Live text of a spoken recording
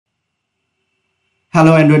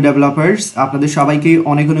Hello Android developers, আপনাদের সবাইকে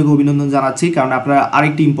অনেক অনেক অভিনন্দন জানাচ্ছি, কারণ আপনারা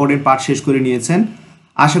আরেকটি ইম্পর্টেন্ট পার্ট শেষ করে নিয়েছেন।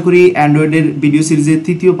 আশা করি অ্যান্ড্রয়েডের ভিডিও সিরিজের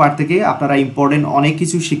তৃতীয় পার্ট থেকে আপনারা ইম্পর্টেন্ট অনেক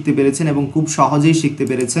কিছু শিখতে পেরেছেন এবং খুব সহজেই শিখতে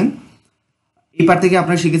পেরেছেন। এই পার্ট থেকে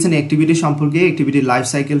আপনারা শিখেছেন অ্যাক্টিভিটি সম্পর্কে, অ্যাক্টিভিটি লাইফ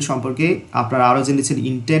সাইকেল সম্পর্কে, আপনারা আরও জেনেছেন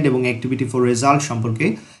ইন্টেন্ট এবং অ্যাক্টিভিটি ফর রেজাল্ট সম্পর্কে,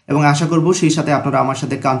 এবং আশা করব সেই সাথে আপনারা আমার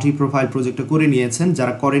সাথে কান্ট্রি প্রোফাইল প্রজেক্টটা করে নিয়েছেন।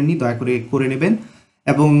 যারা করেননি দয়া করে করে নেবেন।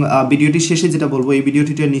 এবং ভিডিওটি শেষে যেটা বলবো, এই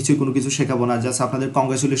ভিডিওটিতে নিশ্চয়ই কোনো কিছু শেখাবো না, জাস্ট আপনাদের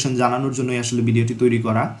কংগ্রেচুলেশন জানানোর জন্যই আসলে ভিডিওটি তৈরি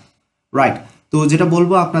করা, রাইট? তো যেটা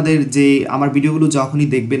বলবো আপনাদের, যে আমার ভিডিওগুলো যখনই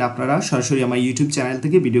দেখবেন আপনারা সরাসরি আমার ইউটিউব চ্যানেল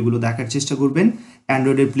থেকে ভিডিওগুলো দেখার চেষ্টা করবেন।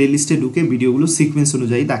 অ্যান্ড্রয়েডের প্লেলিস্টে ঢুকে ভিডিওগুলো সিকোয়েন্স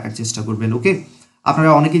অনুযায়ী দেখার চেষ্টা করবেন, ওকে?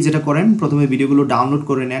 আপনারা অনেকেই যেটা করেন, প্রথমে ভিডিওগুলো ডাউনলোড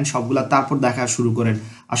করে নেন সবগুলা, তারপর দেখা শুরু করেন।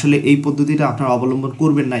 আসলে এই পদ্ধতিটা আপনারা অবলম্বন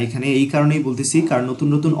করবেন না এখানে, এই কারণেই বলতেছি, কারণ নতুন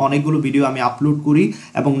নতুন অনেকগুলো ভিডিও আমি আপলোড করি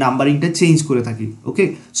এবং নাম্বারিংটা চেঞ্জ করে থাকি, ওকে?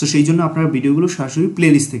 সো সেই জন্য আপনারা ভিডিওগুলো সরাসরি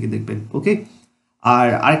প্লেলিস্ট থেকে দেখবেন, ওকে? আর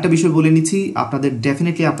আরেকটা বিষয় বলে নিচ্ছি, আপনাদের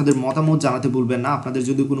ডেফিনেটলি আপনাদের মতামত জানাতে ভুলবেন না। আপনাদের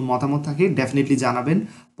যদি কোনো মতামত থাকে ডেফিনেটলি জানাবেন।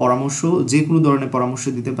 পরামর্শ, যে কোনো ধরনের পরামর্শ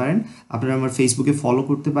দিতে পারেন। আপনারা আমার ফেসবুকে ফলো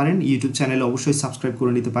করতে পারেন, ইউটিউব চ্যানেলে অবশ্যই সাবস্ক্রাইব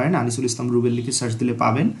করে নিতে পারেন, আনিসুল ইসলাম রুবেল লিখে সার্চ দিলে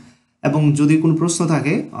পাবেন। এবং যদি কোনো প্রশ্ন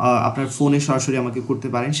থাকে আপনার ফোনে সরাসরি আমাকে করতে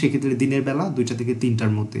পারেন, সেক্ষেত্রে দিনের বেলা 2টা থেকে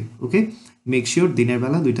 3টার মধ্যে, ওকে? মেক শিওর দিনের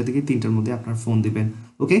বেলা 2টা থেকে 3টার মধ্যে আপনার ফোন দিবেন,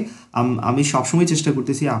 ওকে? আমি সবসময় চেষ্টা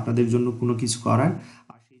করতেছি আপনাদের জন্য কোনো কিছু করার।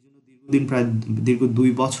 প্রায় দীর্ঘ 2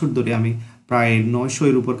 বছর ধরে আমি প্রায়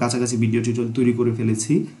 900-এর উপর কাছাকাছি ভিডিও টিউটোরিয়াল তৈরি করে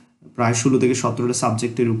ফেলেছি, প্রায় 16 থেকে 17টা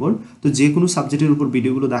সাবজেক্টের উপর। তো যে কোনো সাবজেক্টের উপর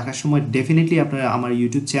ভিডিওগুলো দেখার সময় ডেফিনেটলি আপনারা আমার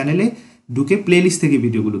ইউটিউব চ্যানেলে ঢুকে প্লেলিস্ট থেকে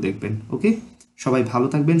ভিডিওগুলো দেখবেন, ওকে? সবাই ভালো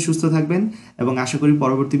থাকবেন, সুস্থ থাকবেন, এবং আশা করি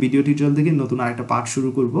পরবর্তী ভিডিও টিউটোরিয়াল থেকে নতুন আরেকটা পার্ট শুরু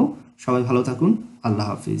করব। সবাই ভালো থাকুন, আল্লাহ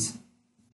হাফিজ।